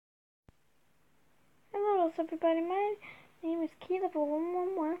what's up everybody, my name is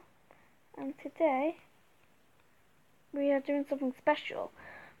KeyLevel111 and today we are doing something special,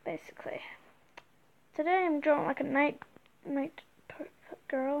 basically. Today I'm drawing like a night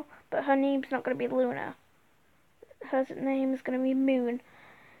girl, but her name's not going to be Luna. Her name is going to be Moon.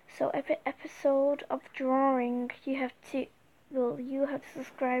 So every episode of drawing you have to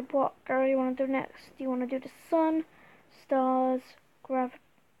subscribe what girl you want to do next. Do you want to do the sun, stars,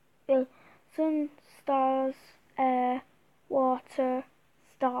 sun, stars, air, water,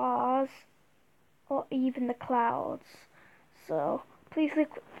 stars, or even the clouds? So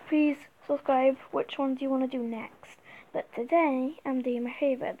please subscribe which one do you want to do next. But today I'm doing my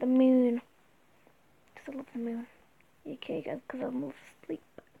favourite, the moon. Because I love the moon. Okay guys, because I'm almost asleep.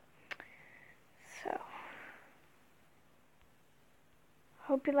 So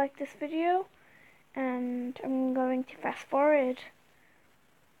hope you like this video, and I'm going to fast forward,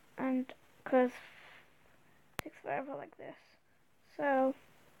 and because it takes forever like this. So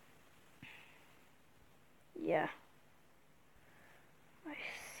yeah, I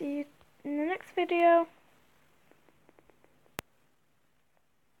see you in the next video.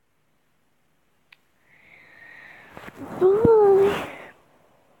 Bye.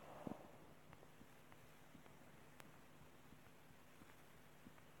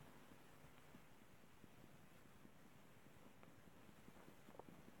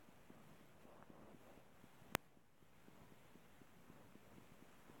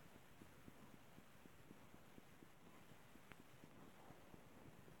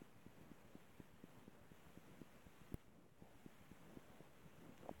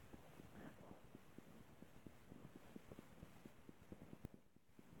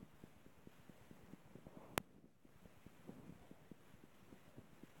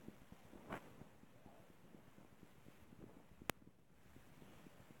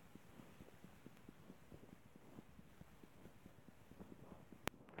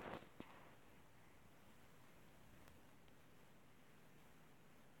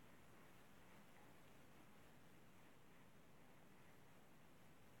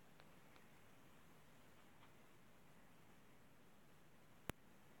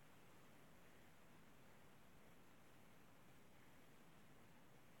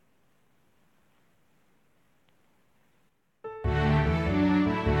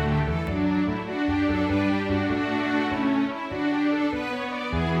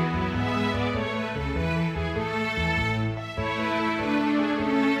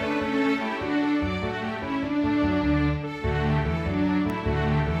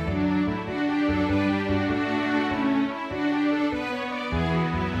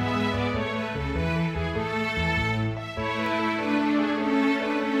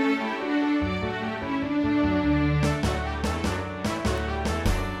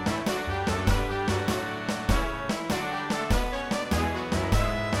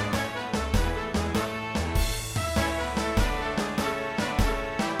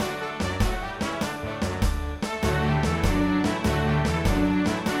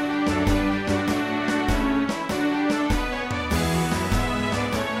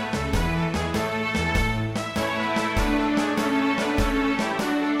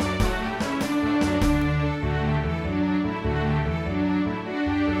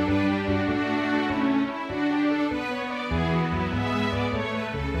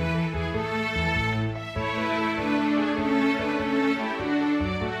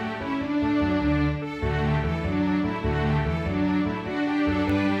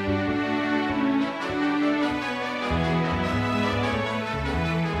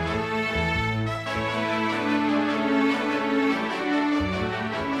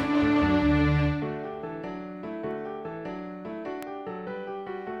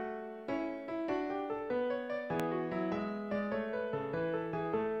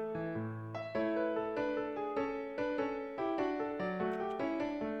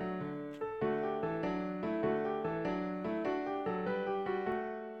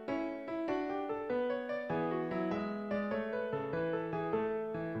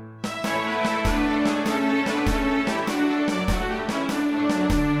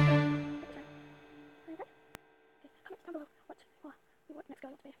 What next go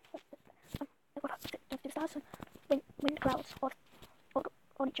to be? What do stars and wind clouds or